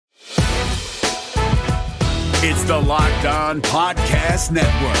It's the Locked On Podcast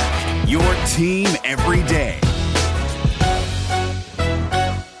Network, your team every day.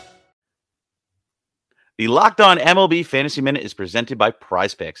 The Locked On MLB Fantasy Minute is presented by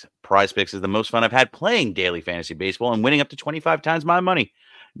Prize Picks. Prize Picks is the most fun I've had playing daily fantasy baseball and winning up to 25 times my money.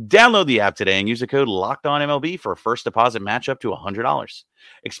 Download the app today and use the code LOCKEDONMLB for a first deposit match up to $100.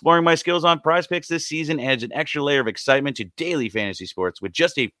 Exploring my skills on Prize Picks this season adds an extra layer of excitement to daily fantasy sports. With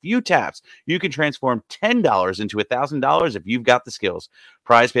just a few taps, you can transform $10 into $1,000 if you've got the skills.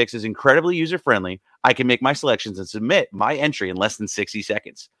 Prize Picks is incredibly user-friendly. I can make my selections and submit my entry in less than 60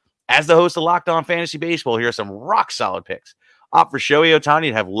 seconds. As the host of Locked On Fantasy Baseball, here are some rock-solid picks. Opt for Shohei Ohtani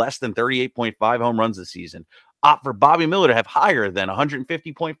to have less than 38.5 home runs this season. Opt for Bobby Miller to have higher than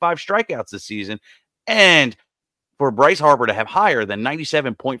 150.5 strikeouts this season. And for Bryce Harper to have higher than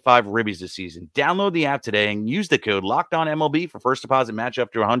 97.5 ribbies this season. Download the app today and use the code LOCKEDONMLB for first deposit match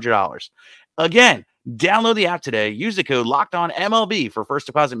up to $100. Again, download the app today. Use the code LOCKEDONMLB for first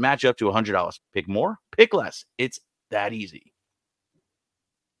deposit match up to $100. Pick more, pick less. It's that easy.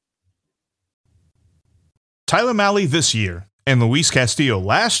 Tyler Mahle this year and Luis Castillo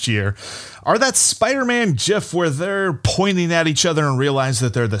last year are that Spider-Man gif where they're pointing at each other and realize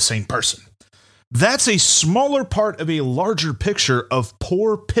that they're the same person. That's a smaller part of a larger picture of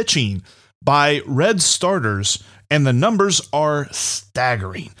poor pitching by Reds starters, and the numbers are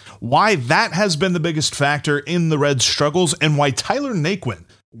staggering. Why that has been the biggest factor in the Reds' struggles, and why Tyler Naquin,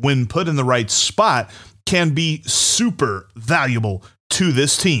 when put in the right spot, can be super valuable to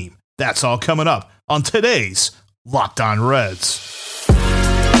this team. That's all coming up on today's Locked On Reds.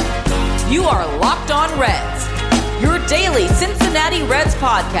 You are Locked On Reds, your daily Cincinnati Reds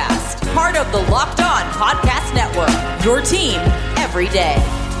podcast, part of the Locked On Podcast Network, your team every day.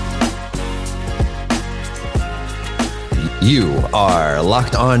 You are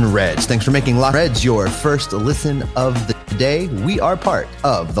Locked On Reds. Thanks for making Locked Reds your first listen of the day. We are part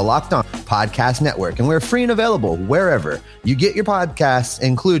of the Locked On Podcast Network, and we're free and available wherever you get your podcasts,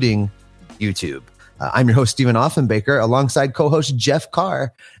 including YouTube. I'm your host, Stephen Offenbaker, alongside co-host Jeff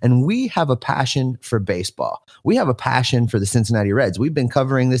Carr, and we have a passion for baseball. We have a passion for the Cincinnati Reds. We've been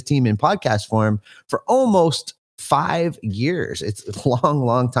covering this team in podcast form for almost 5 years. It's a long,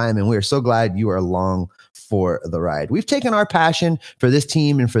 long time, and we're so glad you are along for the ride. We've taken our passion for this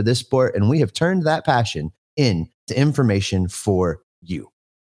team and for this sport, and we have turned that passion into information for you.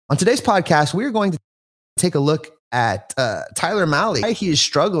 On today's podcast, we are going to take a look at Tyler Mahle. Why he is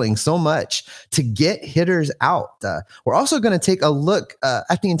struggling so much to get hitters out. We're also going to take a look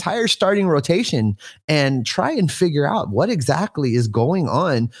at the entire starting rotation and try and figure out what exactly is going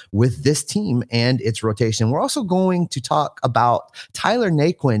on with this team and its rotation. We're also going to talk about Tyler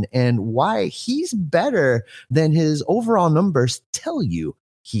Naquin and why he's better than his overall numbers tell you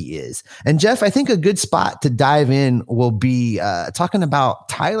he is. And Jeff, I think a good spot to dive in will be talking about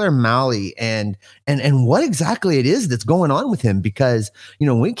Tyler Mahle and what exactly it is that's going on with him. Because,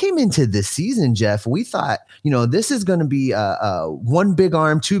 when we came into this season, Jeff, we thought, this is going to be a one big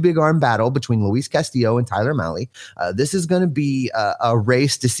arm, two big arm battle between Luis Castillo and Tyler Mahle. This is going to be a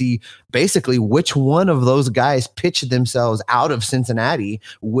race to see basically which one of those guys pitch themselves out of Cincinnati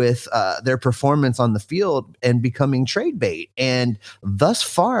with their performance on the field and becoming trade bait. And thus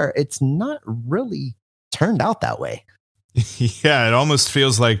far, it's not really turned out that way. Yeah, it almost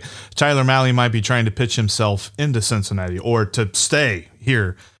feels like Tyler Mahle might be trying to pitch himself into Cincinnati or to stay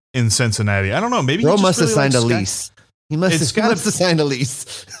here in Cincinnati. I don't know. Maybe Bro must have signed a lease. He must have signed a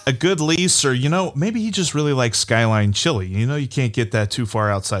lease. A good lease, or, maybe he just really likes Skyline Chili. You can't get that too far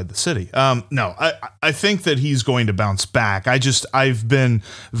outside the city. No, I think that he's going to bounce back. I've been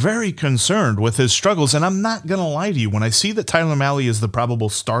very concerned with his struggles, and I'm not going to lie to you. When I see that Tyler Mahle is the probable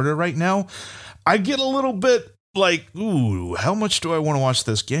starter right now, I get a little bit like, ooh, how much do I want to watch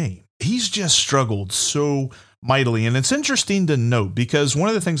this game? He's just struggled so mightily. And it's interesting to note, because one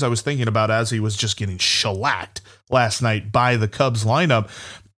of the things I was thinking about as he was just getting shellacked last night by the Cubs lineup,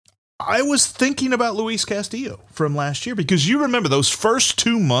 I was thinking about Luis Castillo from last year, because you remember those first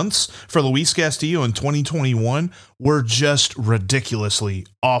 2 months for Luis Castillo in 2021 were just ridiculously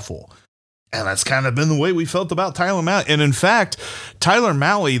awful. And that's kind of been the way we felt about Tyler Mahle. And in fact, Tyler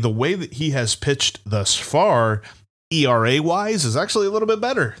Mahle, the way that he has pitched thus far, ERA-wise, is actually a little bit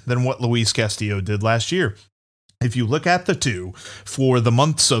better than what Luis Castillo did last year. If you look at the two, for the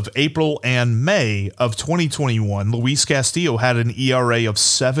months of April and May of 2021, Luis Castillo had an ERA of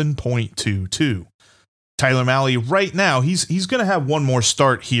 7.22. Tyler Mahle right now, he's going to have one more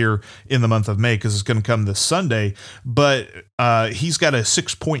start here in the month of May because it's going to come this Sunday, but he's got a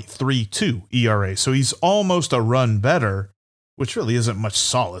 6.32 ERA. So he's almost a run better which really isn't much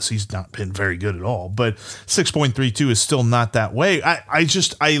solace. He's not been very good at all, but 6.32 is still not that way.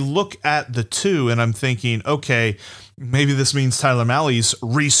 I look at the two and I'm thinking, okay, maybe this means Tyler Mahle's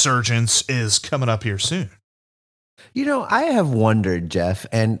resurgence is coming up here soon. I have wondered, Jeff,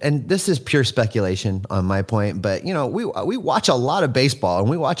 and this is pure speculation on my point, but we watch a lot of baseball and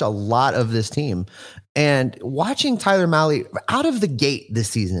we watch a lot of this team, and watching Tyler Mahle out of the gate this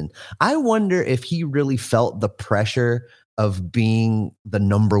season, I wonder if he really felt the pressure of being the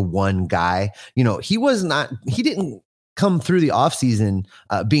number one guy. He didn't come through the offseason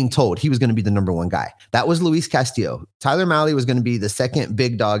being told he was going to be the number one guy. That was Luis Castillo. Tyler Mahle was going to be the second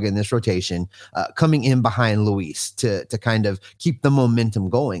big dog in this rotation, coming in behind Luis to kind of keep the momentum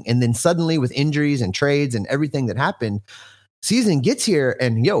going. And then suddenly, with injuries and trades and everything that happened, season gets here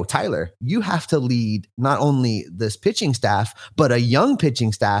and Tyler, you have to lead not only this pitching staff, but a young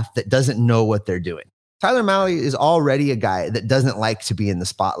pitching staff that doesn't know what they're doing. Tyler Mahle is already a guy that doesn't like to be in the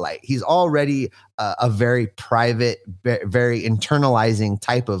spotlight. He's already a very private, very internalizing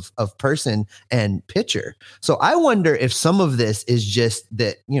type of person and pitcher. So I wonder if some of this is just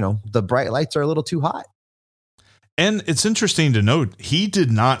that, the bright lights are a little too hot. And it's interesting to note, he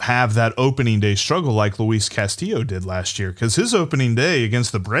did not have that opening day struggle like Luis Castillo did last year, because his opening day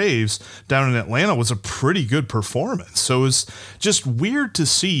against the Braves down in Atlanta was a pretty good performance. So it's just weird to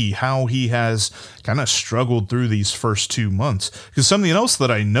see how he has kind of struggled through these first 2 months. Because something else that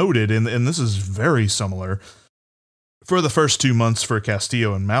I noted, and this is very similar, for the first 2 months for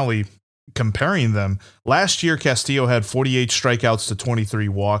Castillo and Mahle, comparing them, last year Castillo had 48 strikeouts to 23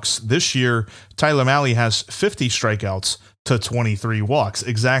 walks. This year Tyler Mahle has 50 strikeouts to 23 walks,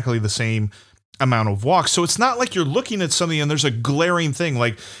 exactly the same amount of walks. So it's not like you're looking at something and there's a glaring thing.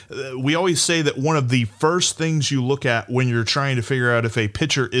 Like we always say that one of the first things you look at when you're trying to figure out if a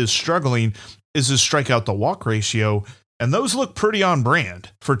pitcher is struggling is his strikeout to walk ratio. And those look pretty on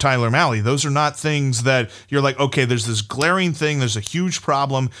brand for Tyler Mahle. Those are not things that you're like, okay, there's this glaring thing. There's a huge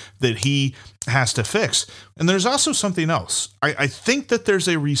problem that he has to fix. And there's also something else. I think that there's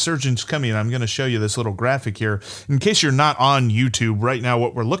a resurgence coming. I'm going to show you this little graphic here. In case you're not on YouTube right now,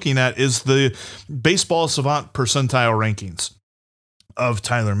 what we're looking at is the Baseball Savant percentile rankings of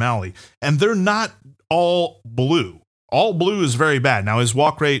Tyler Mahle. And they're not all blue. All blue is very bad. Now, his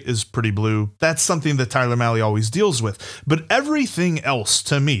walk rate is pretty blue. That's something that Tyler Mahle always deals with. But everything else,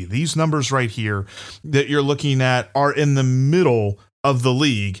 to me, these numbers right here that you're looking at are in the middle of the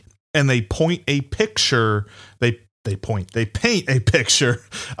league, and they point a picture. They paint a picture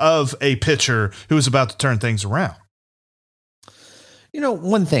of a pitcher who is about to turn things around.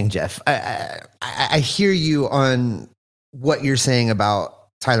 One thing, Jeff, I hear you on what you're saying about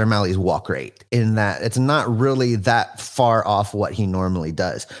Tyler Mahle's walk rate, in that it's not really that far off what he normally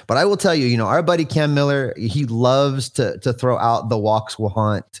does. But I will tell you, our buddy Cam Miller, he loves to throw out the walks will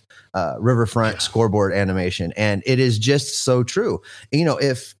haunt Riverfront scoreboard animation. And it is just so true.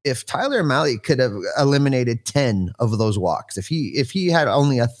 If Tyler Mahle could have eliminated 10 of those walks, if he had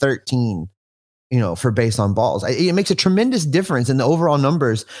only a 13, for base on balls, it makes a tremendous difference in the overall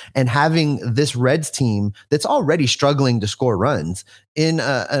numbers, and having this Reds team that's already struggling to score runs in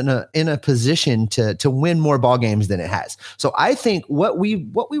a position to win more ball games than it has. So I think what we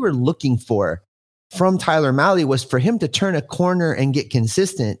were looking for from Tyler Mahle was for him to turn a corner and get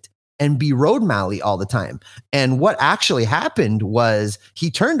consistent and be road Mahle all the time. And what actually happened was he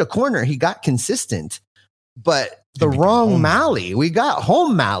turned a corner, he got consistent, but the wrong Mahle. We got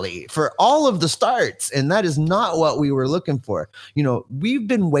home Mahle for all of the starts, and that is not what we were looking for. We've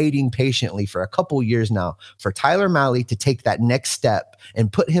been waiting patiently for a couple years now for Tyler Mahle to take that next step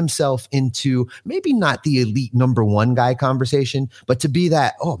and put himself into maybe not the elite number one guy conversation, but to be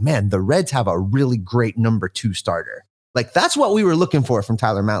that, oh man, the Reds have a really great number two starter. Like, that's what we were looking for from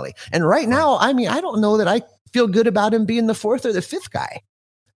Tyler Mahle. And right now, I don't know that I feel good about him being the fourth or the fifth guy.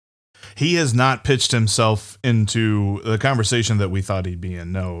 He has not pitched himself into the conversation that we thought he'd be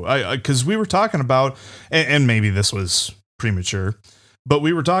in. No, because we were talking about, and maybe this was premature, but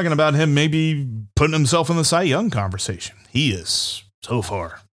we were talking about him maybe putting himself in the Cy Young conversation. He is so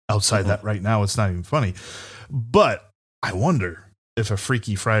far outside that right now, it's not even funny. But I wonder if a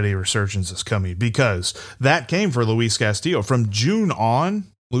Freaky Friday resurgence is coming, because that came for Luis Castillo. From June on,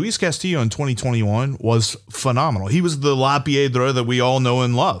 Luis Castillo in 2021 was phenomenal. He was the La Piedra that we all know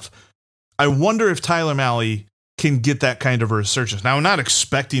and love. I wonder if Tyler Mahle can get that kind of a resurgence. Now, I'm not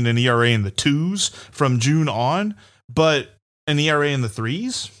expecting an ERA in the 2s from June on, but an ERA in the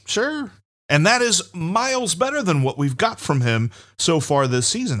 3s, sure. And that is miles better than what we've got from him so far this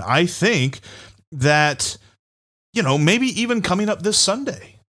season. I think that, maybe even coming up this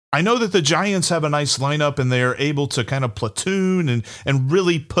Sunday, I know that the Giants have a nice lineup and they're able to kind of platoon and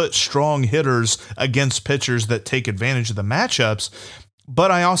really put strong hitters against pitchers that take advantage of the matchups.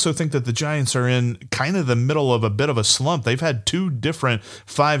 But I also think that the Giants are in kind of the middle of a bit of a slump. They've had 2 different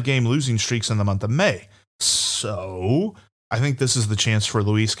 5-game losing streaks in the month of May. So I think this is the chance for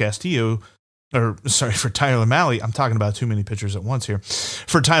for Tyler Mahle. I'm talking about too many pitchers at once here.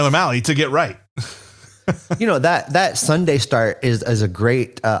 For Tyler Mahle to get right. That Sunday start is a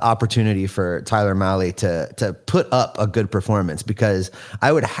great opportunity for Tyler Mahle to put up a good performance, because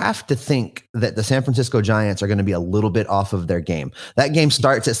I would have to think that the San Francisco Giants are going to be a little bit off of their game. That game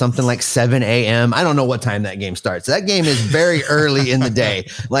starts at something like 7 a.m. I don't know what time that game starts. That game is very early in the day.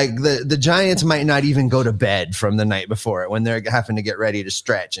 Like the Giants might not even go to bed from the night before when they're having to get ready to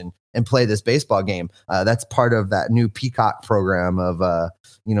stretch and play this baseball game. That's part of that new Peacock program of,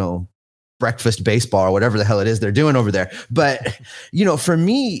 breakfast baseball or whatever the hell it is they're doing over there. But, for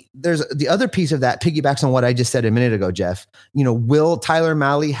me, there's the other piece of that piggybacks on what I just said a minute ago, Jeff. Will Tyler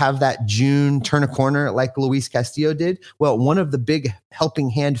Mahle have that June turn a corner like Luis Castillo did? Well, one of the big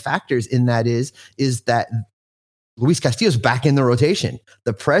helping hand factors in that is that Luis Castillo's back in the rotation.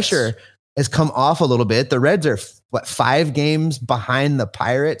 The pressure has come off a little bit. The Reds are 5 games behind the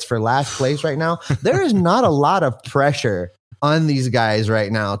Pirates for last place right now. There is not a lot of pressure on these guys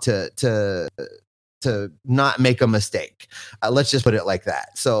right now to not make a mistake. Let's just put it like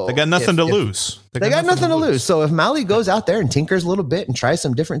that. So they got nothing to lose. They got nothing to lose. So if Mahle goes out there and tinkers a little bit and tries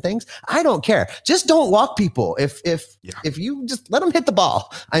some different things, I don't care. Just don't walk people. If you just let them hit the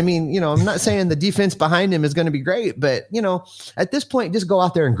ball. I mean, I'm not saying the defense behind him is going to be great, but at this point, just go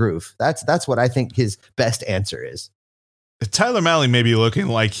out there and groove. That's what I think his best answer is. Tyler Mahle may be looking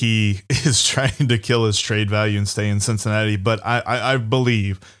like he is trying to kill his trade value and stay in Cincinnati, but I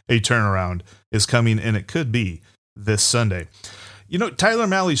believe a turnaround is coming, and it could be this Sunday. Tyler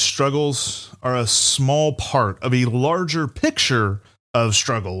Mahle's struggles are a small part of a larger picture of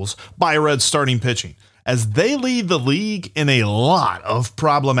struggles by Reds starting pitching, as they lead the league in a lot of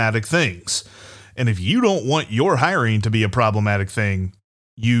problematic things. And if you don't want your hiring to be a problematic thing,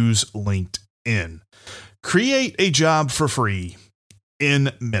 use LinkedIn. Create a job for free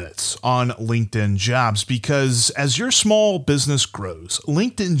in minutes on LinkedIn Jobs, because as your small business grows,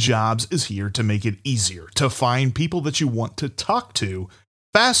 LinkedIn Jobs is here to make it easier to find people that you want to talk to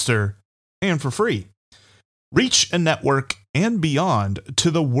faster and for free. Reach a network and beyond to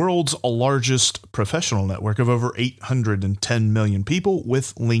the world's largest professional network of over 810 million people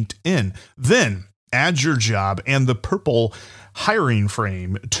with LinkedIn. Then add your job and the purple hiring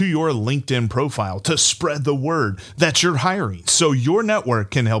frame to your LinkedIn profile to spread the word that you're hiring, so your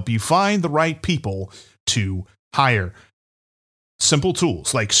network can help you find the right people to hire. Simple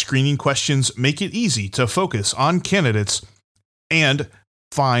tools like screening questions make it easy to focus on candidates and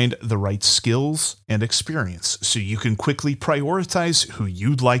find the right skills and experience, so you can quickly prioritize who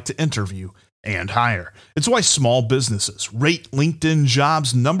you'd like to interview and hire. It's why small businesses rate LinkedIn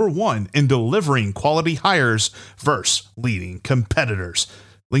Jobs #1 in delivering quality hires versus leading competitors.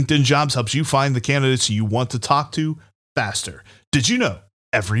 LinkedIn Jobs helps you find the candidates you want to talk to faster. Did you know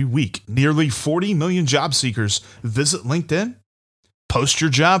every week nearly 40 million job seekers visit LinkedIn? Post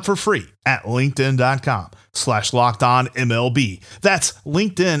your job for free at linkedin.com/lockedonmlb. That's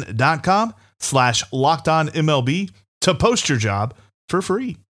linkedin.com/lockedonmlb to post your job for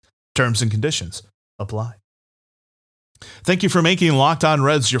free. Terms and conditions apply. Thank you for making Locked On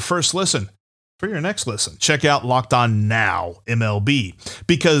Reds your first listen. For your next listen, check out Locked On Now MLB,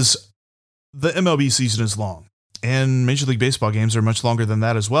 because the MLB season is long and Major League Baseball games are much longer than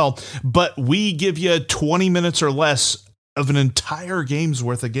that as well. But we give you 20 minutes or less of an entire day's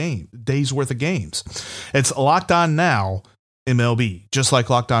worth of games. It's Locked On Now MLB. Just like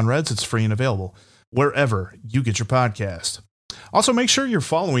Locked On Reds, it's free and available wherever you get your podcast. Also, make sure you're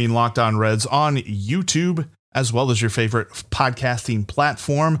following Locked On Reds on YouTube, as well as your favorite podcasting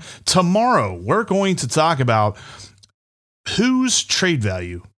platform. Tomorrow, we're going to talk about whose trade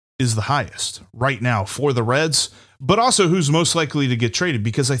value is the highest right now for the Reds, but also who's most likely to get traded,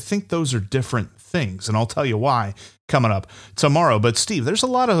 because I think those are different things, and I'll tell you why coming up tomorrow. But Steve, there's a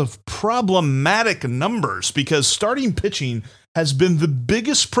lot of problematic numbers, because starting pitching has been the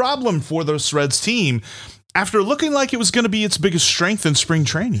biggest problem for this Reds team after looking like it was going to be its biggest strength in spring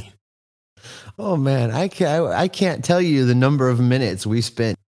training. Oh man, I can't tell you the number of minutes we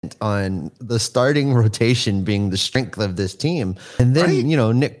spent on the starting rotation being the strength of this team. And then, right?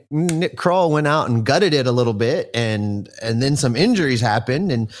 Nick Kroll went out and gutted it a little bit, and then some injuries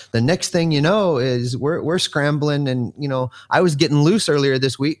happened. And the next thing you know is we're scrambling. And, I was getting loose earlier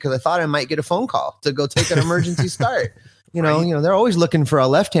this week because I thought I might get a phone call to go take an emergency start. They're always looking for a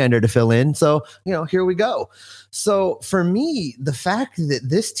left-hander to fill in. So, here we go. So for me, the fact that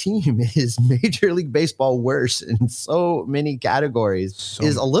this team is Major League Baseball worse in so many categories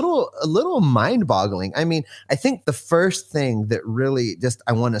is a little mind-boggling. I mean, I think the first thing that really just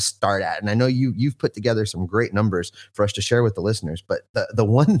I want to start at, and I know you've put together some great numbers for us to share with the listeners, but the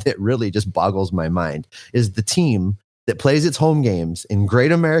one that really just boggles my mind is the team that plays its home games in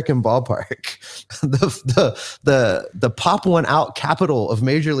Great American Ballpark, the pop one out capital of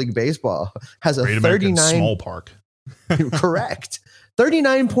Major League Baseball, has a 39 small park. Correct.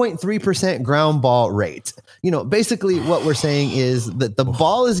 39.3% ground ball rate. Basically what we're saying is that the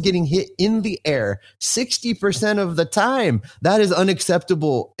ball is getting hit in the air 60% of the time. That is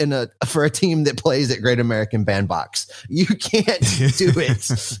unacceptable for a team that plays at Great American Bandbox. You can't do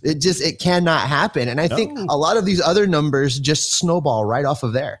it. It cannot happen. And I think a lot of these other numbers just snowball right off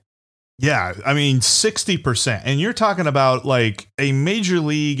of there. Yeah, I mean, 60%. And you're talking about like a major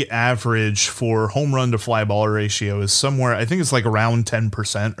league average for home run to fly ball ratio is somewhere, I think it's like around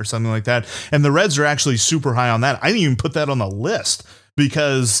 10% or something like that. And the Reds are actually super high on that. I didn't even put that on the list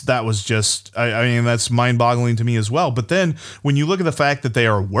because that was just, I mean, that's mind boggling to me as well. But then when you look at the fact that they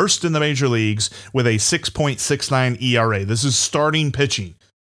are worst in the major leagues with a 6.69 ERA, this is starting pitching.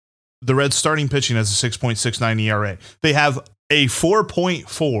 The Reds starting pitching has a 6.69 ERA. They have a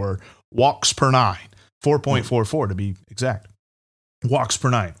 4.4 walks per 9, 4.44 to be exact. Walks per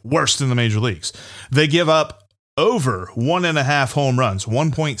 9, worst in the major leagues. They give up over 1.5 home runs,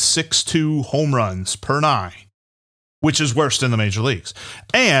 1.62 home runs per 9, which is worst in the major leagues.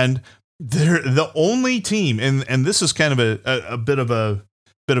 And they're the only team, and this is kind of a bit of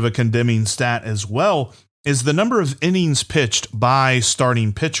a condemning stat as well, is the number of innings pitched by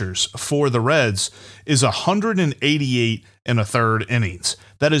starting pitchers for the Reds is 188 and a third innings.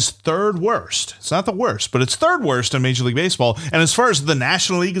 That is third worst. It's not the worst, but it's third worst in Major League Baseball. And as far as the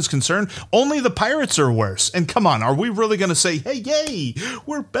National League is concerned, only the Pirates are worse. And come on, are we really going to say, hey, yay,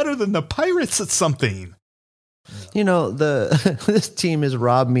 we're better than the Pirates at something? This team has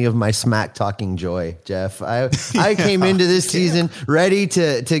robbed me of my smack talking joy, Jeff. I came into this season ready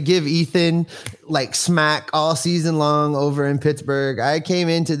to give Ethan like smack all season long over in Pittsburgh. I came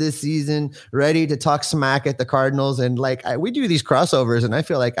into this season ready to talk smack at the Cardinals, and we do these crossovers, and I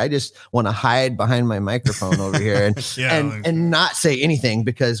feel like I just want to hide behind my microphone over here and not say anything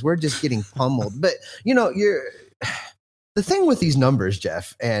because we're just getting pummeled. But the thing with these numbers,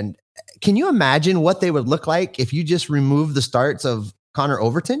 Jeff, and can you imagine what they would look like if you just remove the starts of Connor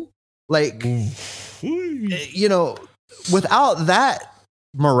Overton? Without that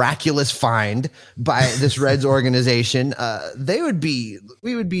miraculous find by this Reds organization,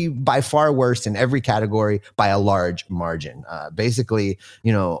 we would be by far worse in every category by a large margin. Basically,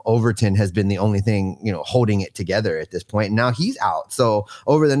 Overton has been the only thing, holding it together at this point. Now he's out. So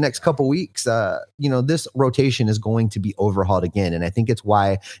over the next couple weeks, this rotation is going to be overhauled again. And I think it's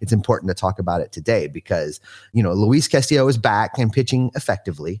why it's important to talk about it today because, Luis Castillo is back and pitching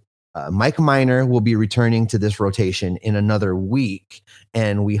effectively. Mike Minor will be returning to this rotation in another week,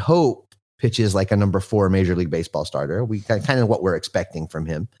 and we hope pitches like a number 4 Major League Baseball starter. We kind of what we're expecting from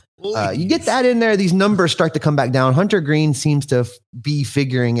him. You get that in there, these numbers start to come back down. Hunter Green seems to be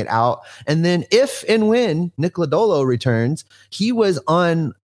figuring it out. And then if and when Nick Lodolo returns, he was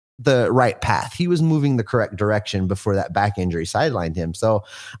on the right path. He was moving the correct direction before that back injury sidelined him. So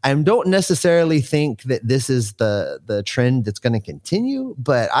I don't necessarily think that this is the trend that's going to continue,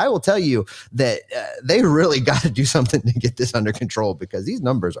 but I will tell you that they really got to do something to get this under control because these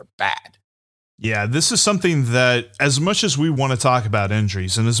numbers are bad. Yeah, this is something that as much as we want to talk about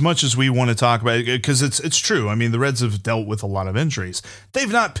injuries and as much as we want to talk about, because it's true. I mean, the Reds have dealt with a lot of injuries.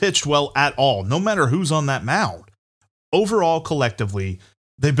 They've not pitched well at all, no matter who's on that mound. Overall, collectively,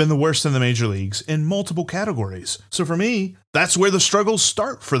 they've been the worst in the major leagues in multiple categories. So for me, that's where the struggles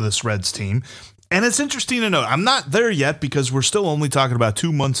start for this Reds team. And it's interesting to note, I'm not there yet because we're still only talking about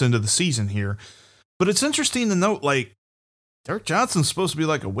 2 months into the season here. But it's interesting to note, Derek Johnson's supposed to be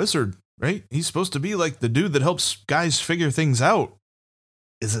like a wizard, right? He's supposed to be like the dude that helps guys figure things out.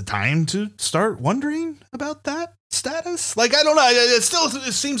 Is it time to start wondering about that status? I don't know.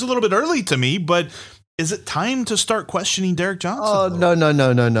 It seems a little bit early to me, but is it time to start questioning Derek Johnson? Oh,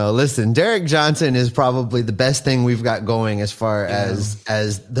 no. Listen, Derek Johnson is probably the best thing we've got going as far as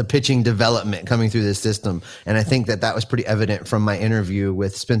the pitching development coming through this system. And I think that was pretty evident from my interview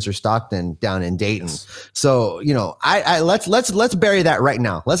with Spencer Stockton down in Dayton. So, let's bury that right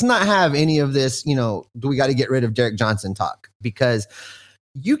now. Let's not have any of this, do we got to get rid of Derek Johnson talk? Because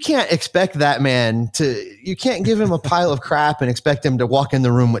you can't expect that man you can't give him a pile of crap and expect him to walk in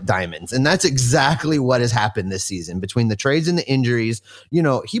the room with diamonds. And that's exactly what has happened this season between the trades and the injuries.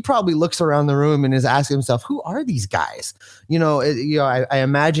 He probably looks around the room and is asking himself, who are these guys? I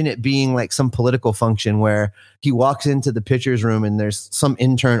imagine it being like some political function where he walks into the pitcher's room and there's some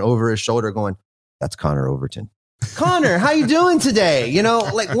intern over his shoulder going, that's Connor Overton. Connor, how you doing today?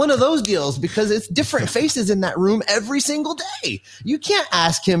 Like one of those deals, because it's different faces in that room every single day. You can't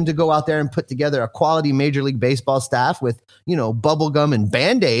ask him to go out there and put together a quality Major League Baseball staff with, bubble gum and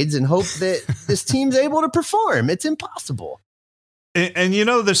Band-Aids and hope that this team's able to perform. It's impossible. And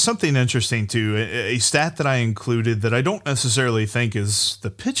there's something interesting too, a stat that I included that I don't necessarily think is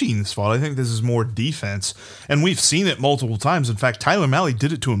the pitching's fault. I think this is more defense, and we've seen it multiple times. In fact, Tyler Mahle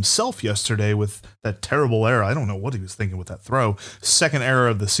did it to himself yesterday with that terrible error. I don't know what he was thinking with that throw. Second error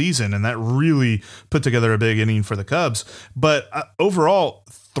of the season, and that really put together a big inning for the Cubs. But overall,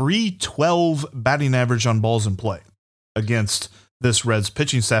 .312 batting average on balls in play against this Reds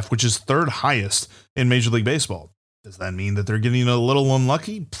pitching staff, which is third highest in Major League Baseball. Does that mean that they're getting a little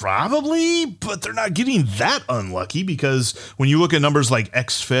unlucky? Probably, but they're not getting that unlucky, because when you look at numbers like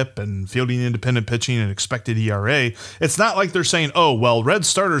xFIP and fielding independent pitching and expected ERA, it's not like they're saying, oh, well, Red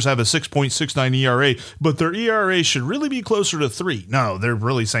starters have a 6.69 ERA, but their ERA should really be closer to 3. No, they're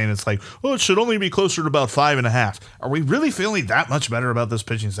really saying it's like, oh, it should only be closer to about 5.5. Are we really feeling that much better about this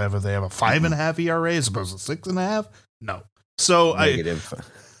pitching staff if they have a 5.5 ERA as opposed to 6.5? No. So I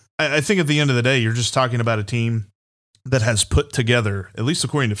think at the end of the day, you're just talking about a team that has put together, at least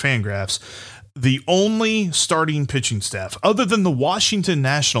according to Fangraphs, the only starting pitching staff other than the Washington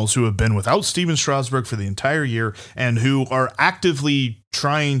Nationals, who have been without Steven Strasburg for the entire year and who are actively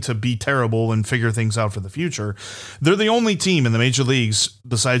trying to be terrible and figure things out for the future. They're the only team in the major leagues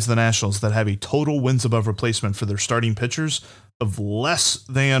besides the Nationals that have a total wins above replacement for their starting pitchers of less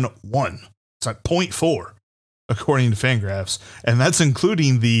than 1. It's at 0.4, according to Fangraphs. And that's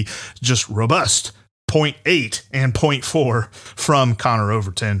including the just robust 0.8 and 0.4 from Connor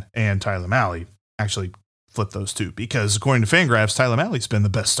Overton and Tyler Mahle. Actually, flip those two, because according to Fangraphs, Tyler Mahle's been the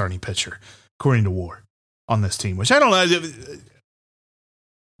best starting pitcher, according to WAR, on this team, which I don't know.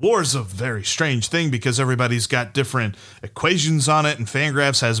 WAR is a very strange thing because everybody's got different equations on it, and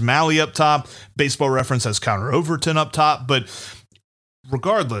Fangraphs has Mahle up top, Baseball Reference has Connor Overton up top, but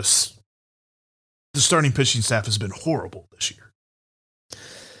regardless, the starting pitching staff has been horrible this year.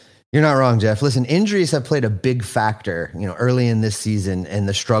 You're not wrong, Jeff. Listen, injuries have played a big factor, early in this season and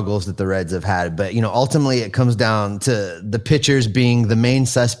the struggles that the Reds have had. But, ultimately it comes down to the pitchers being the main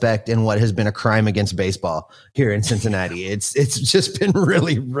suspect in what has been a crime against baseball here in Cincinnati. It's just been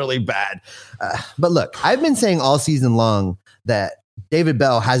really, really bad. But look, I've been saying all season long that David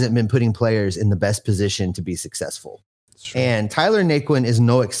Bell hasn't been putting players in the best position to be successful. And Tyler Naquin is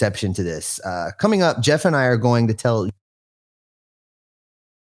no exception to this. Coming up, Jeff and I are going to tell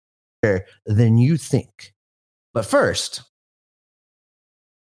than you think. But first,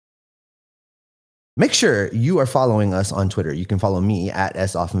 make sure you are following us on Twitter. You can follow me at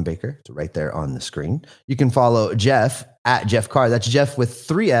 @SOffmanBaker. It's right there on the screen. You can follow Jeff at Jeff Carr. That's Jeff with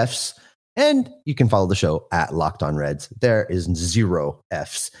 3 Fs. And you can follow the show at Locked On Reds. There is 0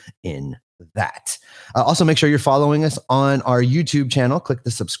 Fs in that. Also, make sure you're following us on our YouTube channel. Click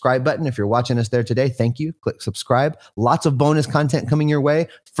the subscribe button. If you're watching us there today, thank you. Click subscribe. Lots of bonus content coming your way.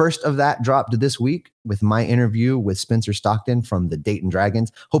 First of that dropped this week with my interview with Spencer Stockton from the Dayton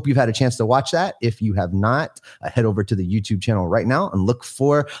Dragons. Hope you've had a chance to watch that. If you have not, head over to the YouTube channel right now and look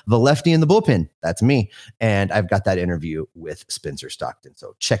for the lefty in the bullpen. That's me. And I've got that interview with Spencer Stockton.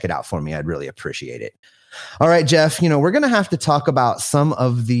 So check it out for me. I'd really appreciate it. All right, Jeff, we're going to have to talk about some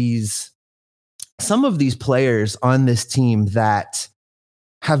of these players on this team that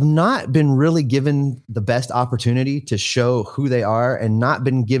have not been really given the best opportunity to show who they are and not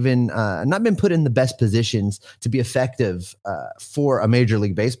been put in the best positions to be effective for a Major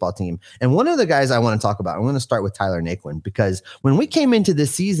League Baseball team. And one of the guys I want to talk about, I'm going to start with Tyler Naquin, because when we came into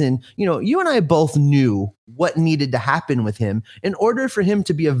this season, you and I both knew what needed to happen with him in order for him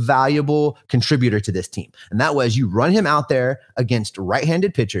to be a valuable contributor to this team. And that was, you run him out there against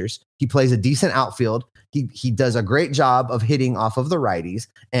right-handed pitchers. He plays a decent outfield. He does a great job of hitting off of the righties,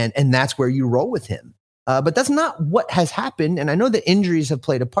 and that's where you roll with him. But that's not what has happened. And I know the injuries have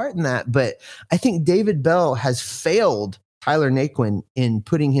played a part in that, but I think David Bell has failed Tyler Naquin in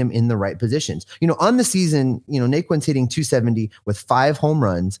putting him in the right positions. On the season, Naquin's hitting .270 with 5 home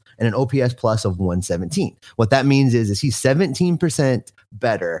runs and an OPS plus of 117. What that means is he's 17%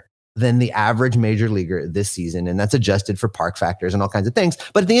 better than the average major leaguer this season. And that's adjusted for park factors and all kinds of things.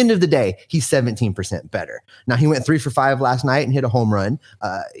 But at the end of the day, he's 17% better. Now, he went 3 for 5 last night and hit a home run.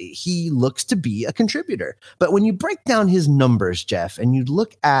 He looks to be a contributor. But when you break down his numbers, Jeff, and you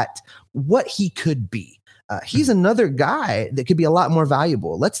look at what he could be, he's another guy that could be a lot more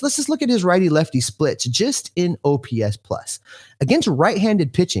valuable. Let's just look at his righty-lefty splits just in OPS plus. Against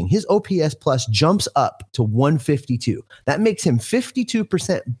right-handed pitching, his OPS plus jumps up to 152. That makes him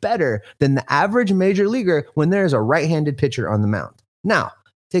 52% better than the average major leaguer when there's a right-handed pitcher on the mound. Now,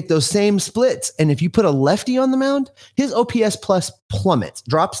 take those same splits, and if you put a lefty on the mound, his OPS plus plummets,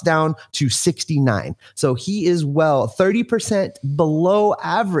 drops down to 69. So he is 30% below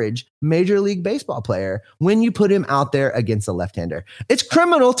average Major League Baseball player when you put him out there against a left-hander. It's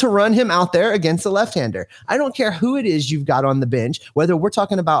criminal to run him out there against a left-hander. I don't care who it is you've got on the bench, whether we're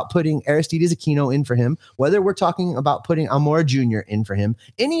talking about putting Aristides Aquino in for him, whether we're talking about putting Almora Jr. in for him.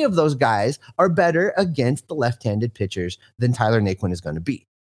 Any of those guys are better against the left-handed pitchers than Tyler Naquin is going to be.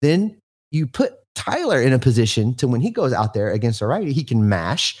 Then you put Tyler in a position to when he goes out there against a righty, he can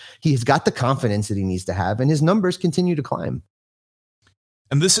mash. He's got the confidence that he needs to have, and his numbers continue to climb.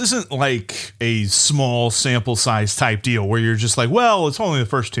 And this isn't like a small sample size type deal where you're just like, well, it's only the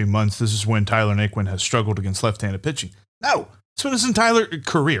first 2 months. This is when Tyler Naquin has struggled against left-handed pitching. No, it's been his entire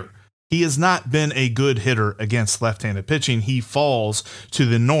career. He has not been a good hitter against left-handed pitching. He falls to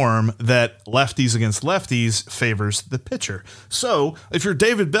the norm that lefties against lefties favors the pitcher. So if you're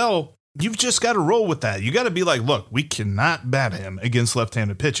David Bell, you've just got to roll with that. You got to be like, look, we cannot bat him against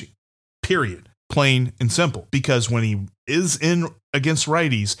left-handed pitching, period. Plain and simple. Because when he is in against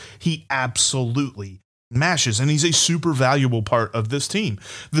righties, he absolutely mashes, and he's a super valuable part of this team.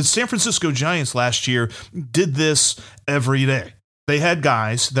 The San Francisco Giants last year did this every day. They had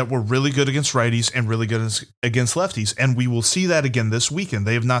guys that were really good against righties and really good against lefties, and we will see that again this weekend.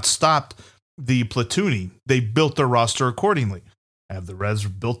 They have not stopped the platooning. They built their roster accordingly. Have the Reds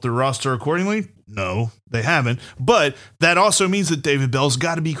built their roster accordingly? No, they haven't. But that also means that David Bell's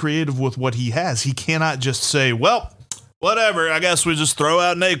got to be creative with what he has. He cannot just say, well, whatever, I guess we just throw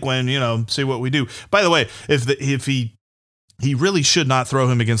out Naquin, see what we do. By the way, if he really should not throw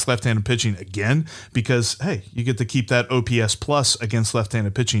him against left-handed pitching again, because, hey, you get to keep that OPS plus against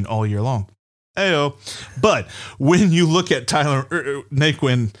left-handed pitching all year long. Ayo. But when you look at Tyler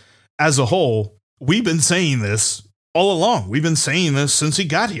Naquin as a whole, we've been saying this all along. We've been saying this since he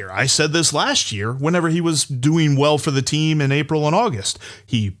got here. I said this last year whenever he was doing well for the team in April and August.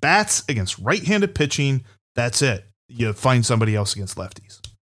 He bats against right-handed pitching. That's it. You find somebody else against lefties.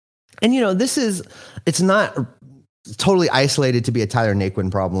 And, it's not totally isolated to be a Tyler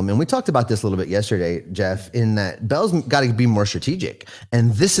Naquin problem. And we talked about this a little bit yesterday, Jeff, in that Bell's got to be more strategic.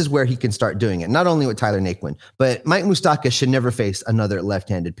 And this is where he can start doing it. Not only with Tyler Naquin, but Mike Moustakas should never face another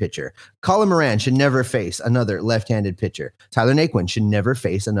left-handed pitcher. Colin Moran should never face another left-handed pitcher. Tyler Naquin should never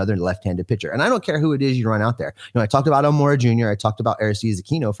face another left-handed pitcher. And I don't care who it is you run out there. I talked about Almora Jr. I talked about Aristides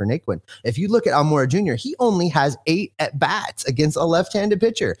Aquino for Naquin. If you look at Almora Jr., he only has 8 at-bats against a left-handed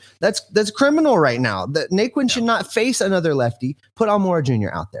pitcher. That's criminal right now. That Naquin should not face another lefty. Put Almora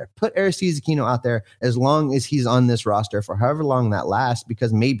Jr. out there. Put Aristides Aquino out there as long as he's on this roster for however long that lasts,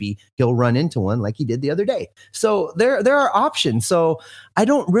 because maybe he'll run into one like he did the other day. So there are options. So I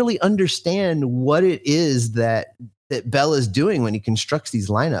don't really understand what it is that Bell is doing when he constructs these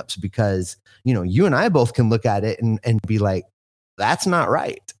lineups, because, you and I both can look at it and be like, that's not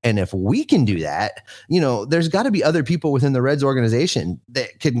right. And if we can do that, there's got to be other people within the Reds organization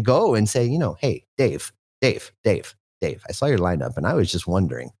that can go and say, hey, Dave, I saw your lineup and I was just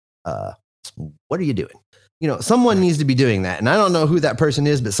wondering, what are you doing? Someone needs to be doing that. And I don't know who that person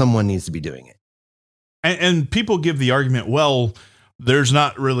is, but someone needs to be doing it. And people give the argument, well, there's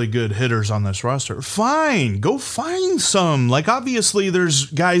not really good hitters on this roster. Fine, go find some. Like, obviously, there's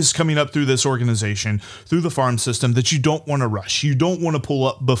guys coming up through this organization, through the farm system, that you don't want to rush. You don't want to pull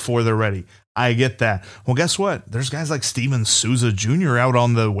up before they're ready. I get that. Well, guess what? There's guys like Steven Souza Jr. out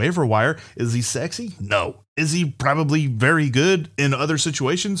on the waiver wire. Is he sexy? No. Is he probably very good in other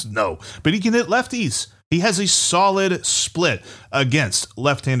situations? No. But he can hit lefties. He has a solid split against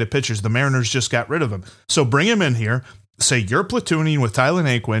left-handed pitchers. The Mariners just got rid of him. So bring him in here. Say you're platooning with Tyler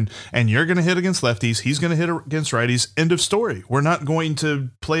Naquin and you're going to hit against lefties. He's going to hit against righties. End of story. We're not going to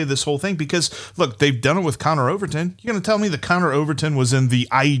play this whole thing because, look, they've done it with Connor Overton. You're going to tell me that Connor Overton was in the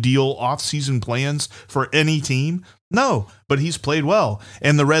ideal offseason plans for any team? No, but he's played well,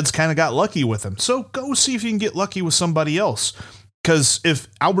 and the Reds kind of got lucky with him. So go see if you can get lucky with somebody else. Because if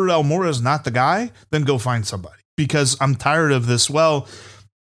Albert Almora is not the guy, then go find somebody. Because I'm tired of this. Well,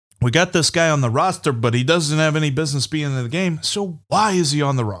 we got this guy on the roster, but he doesn't have any business being in the game. So why is he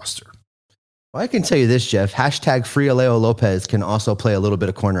on the roster? Well, I can tell you this, Jeff. Hashtag free Aleo Lopez can also play a little bit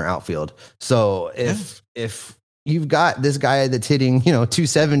of corner outfield. So if you've got this guy that's hitting,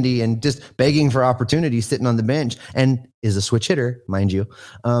 270 and just begging for opportunities sitting on the bench and is a switch hitter, mind you,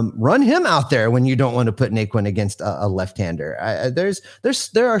 run him out there when you don't want to put Naquin against a left-hander.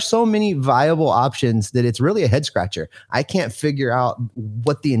 There are so many viable options that it's really a head scratcher. I can't figure out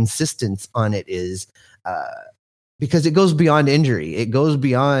what the insistence on it is because it goes beyond injury. It goes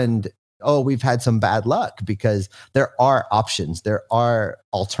beyond, we've had some bad luck, because there are options. There are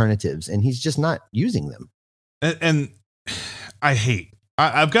alternatives, and he's just not using them. And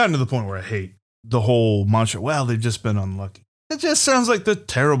I've gotten to the point where I hate the whole mantra. Well, they've just been unlucky. It just sounds like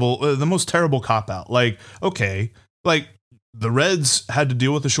the most terrible cop out. Like, okay, like the Reds had to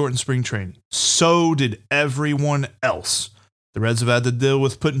deal with the shortened spring training. So did everyone else. The Reds have had to deal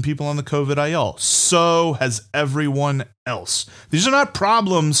with putting people on the COVID IL. So has everyone else. These are not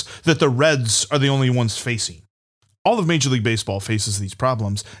problems that the Reds are the only ones facing. All of Major League Baseball faces these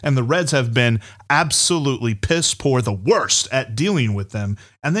problems, and the Reds have been absolutely piss poor, the worst at dealing with them,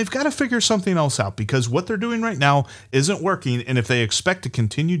 and they've got to figure something else out, because what they're doing right now isn't working, and if they expect to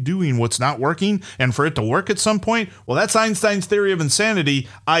continue doing what's not working and for it to work at some point, well, that's Einstein's theory of insanity,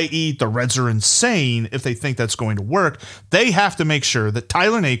 i.e. the Reds are insane if they think that's going to work. They have to make sure that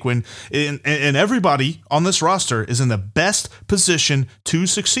Tyler Naquin and everybody on this roster is in the best position to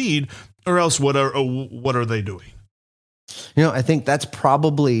succeed, or else what are they doing? I think that's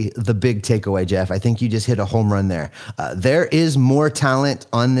probably the big takeaway, Jeff. I think you just hit a home run there. There is more talent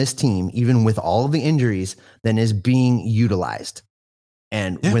on this team, even with all of the injuries, than is being utilized.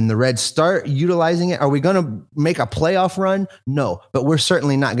 And when the Reds start utilizing it, are we going to make a playoff run? No, but we're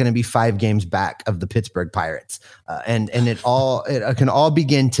certainly not going to be 5 games back of the Pittsburgh Pirates. And it can all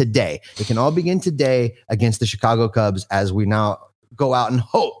begin today. It can all begin today against the Chicago Cubs as we now go out and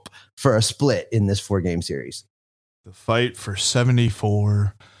hope for a split in this 4-game series. The fight for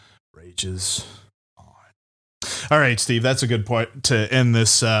 74 rages on. All right, Steve, that's a good point to end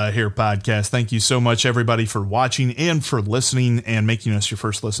this here podcast. Thank you so much, everybody, for watching and for listening and making us your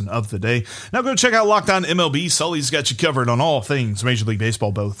first listen of the day. Now go check out Locked On MLB. Sully's got you covered on all things Major League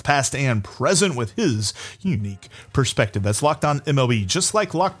Baseball, both past and present, with his unique perspective. That's Locked On MLB, just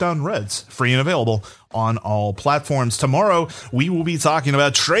like Locked On Reds, free and available on all platforms. Tomorrow, we will be talking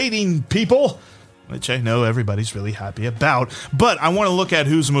about trading people, which I know everybody's really happy about, but I want to look at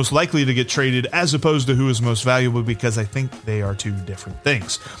who's most likely to get traded as opposed to who is most valuable, because I think they are two different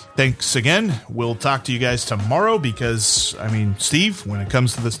things. Thanks again. We'll talk to you guys tomorrow, because, Steve, when it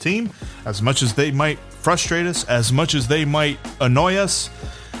comes to this team, as much as they might frustrate us, as much as they might annoy us,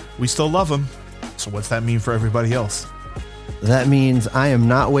 we still love them. So what's that mean for everybody else? That means I am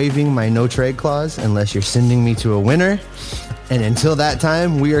not waiving my no trade clause unless you're sending me to a winner. And until that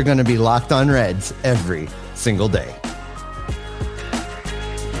time, we are going to be Locked On Reds every single day.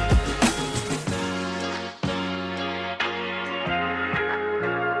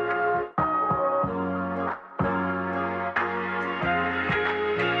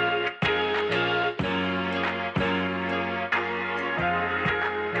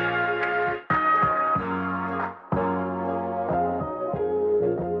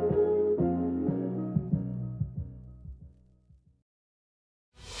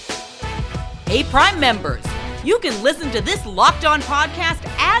 Hey, Prime members, you can listen to this Locked On podcast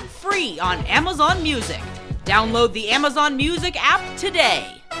ad-free on Amazon Music. Download the Amazon Music app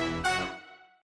today.